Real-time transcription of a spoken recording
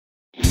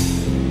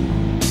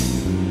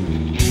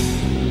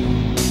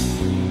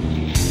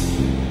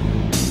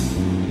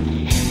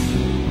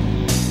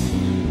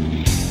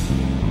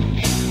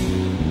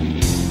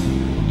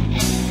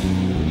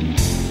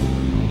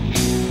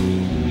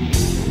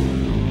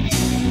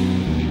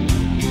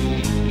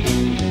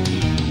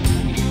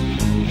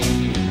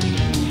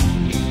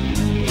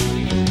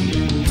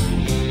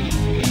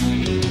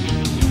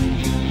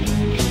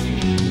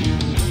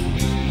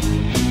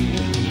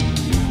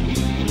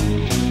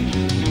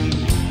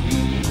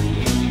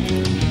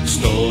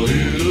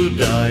started a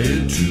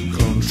diet to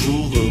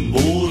control the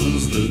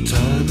boils. The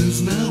time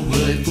is now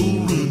right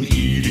for an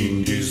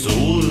eating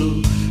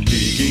disorder,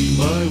 digging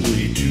my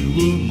way to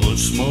a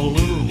much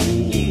smaller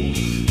hole.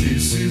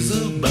 This is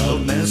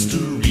about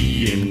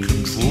mastery and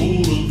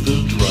control of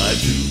the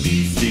drive to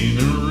be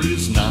thinner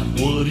is not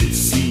what it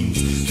seems.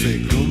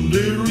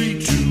 Secondary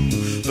to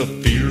the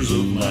fears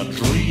of my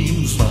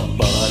dreams. My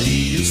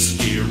body is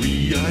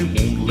scary, I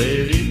won't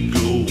let it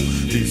go.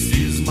 This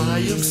is my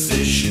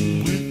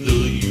obsession with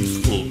the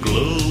youthful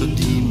glow. The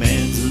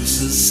demands of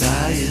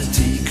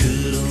society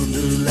could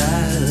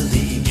underlie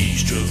the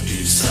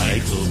destructive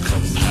cycle,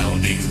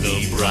 compounding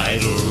the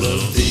bridle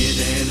of thin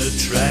and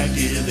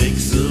attractive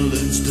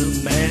excellence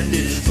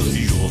demanded. But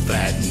you're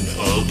fat and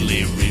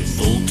ugly,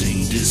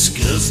 revolting,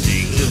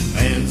 disgusting.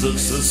 Demands of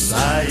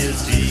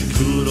society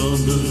could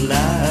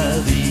underlie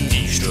the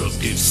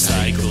destructive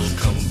cycle,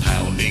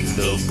 compounding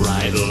the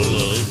bridle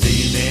of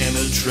thin and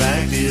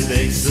attractive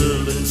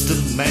excellence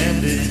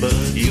demanded.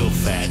 But you're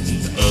fat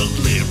and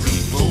ugly,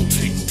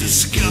 revolting,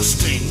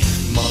 disgusting.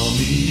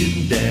 Mommy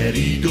and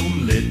daddy,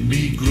 don't let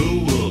me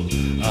grow up.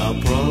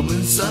 I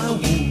promise I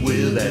won't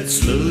wear that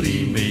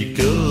slutty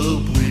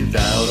makeup.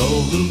 Without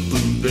all the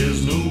food,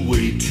 there's no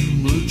way to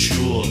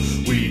mature.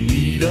 We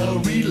need our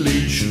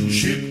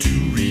relationship to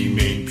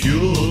remain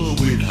pure,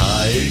 with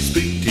high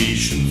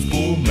expectations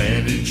for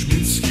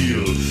management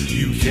skill.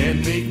 You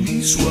can't make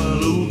me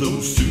swallow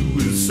those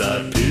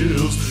suicide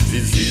pills.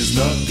 This is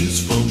not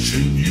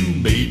dysfunction, you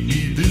made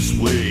me this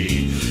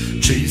way.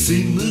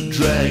 Chasing the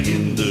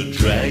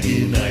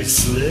dragon I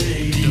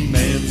slay.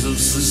 Demands of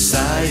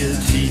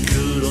society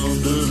could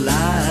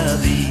underlie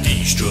the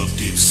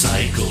destructive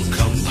cycle,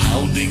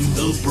 compounding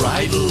the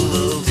bridle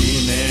of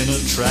thin and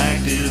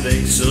attractive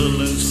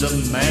excellence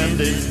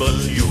demanded. But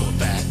you're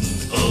fat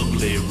and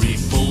ugly,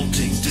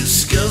 revolting,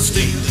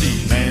 disgusting.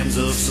 Demands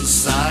of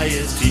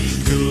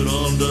society could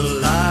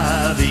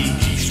underlie the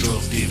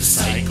destructive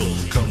cycle,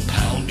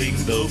 compounding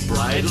the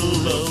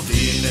bridle of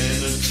thin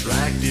and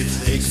attractive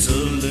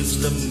excellence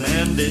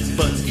demanded.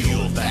 But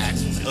you're fat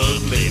and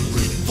ugly,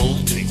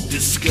 revolting,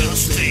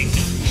 disgusting.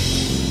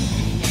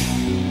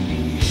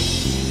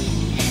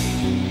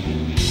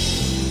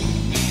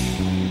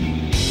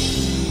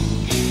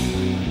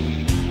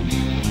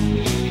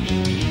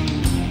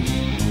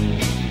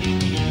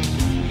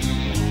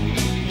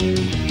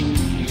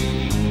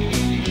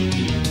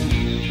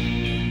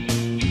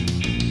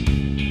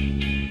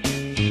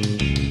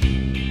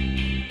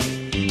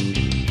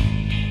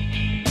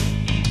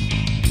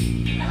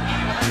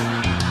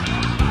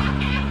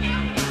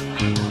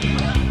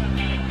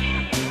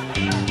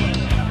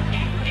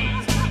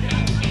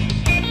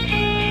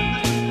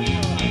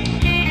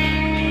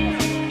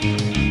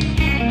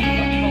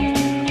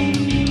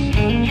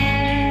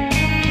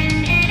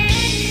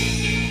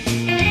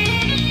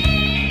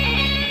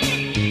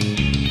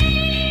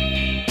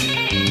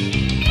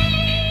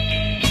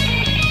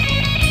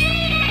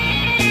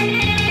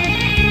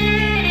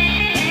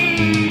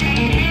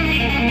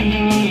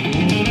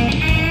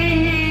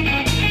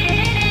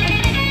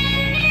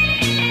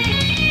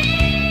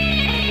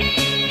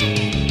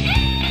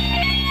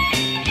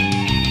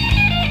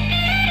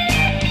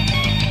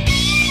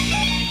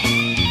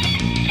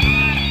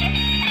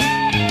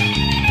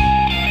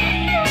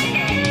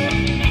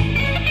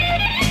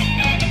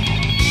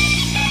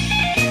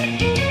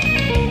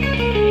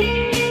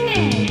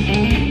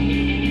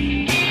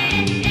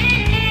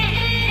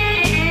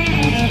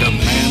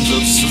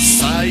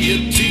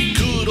 Society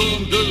could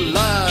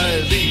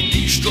underlie the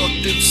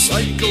destructive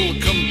cycle,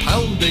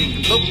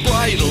 compounding the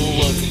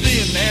bridle of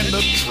thin and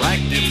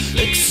attractive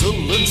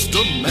excellence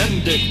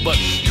demanded. But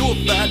you're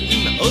fat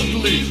and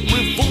ugly,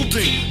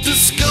 revolting,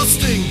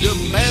 disgusting.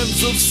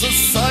 Demands of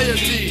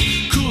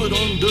society could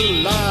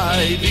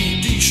underlie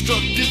the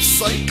destructive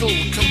cycle,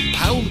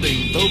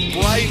 compounding the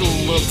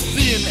bridle of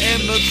thin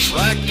and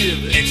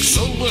attractive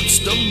excellence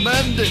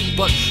demanded.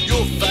 But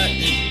you're fat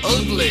and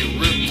ugly,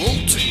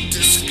 revolting,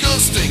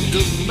 disgusting.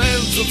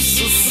 Demands of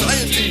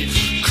society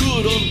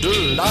could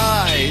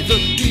underlie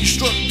the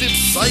destructive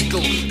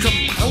cycle,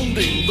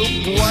 compounding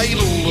the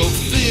bridle of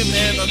thin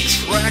and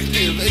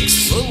attractive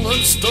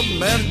excellence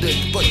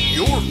demanded. But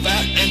you're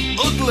fat and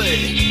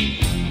ugly.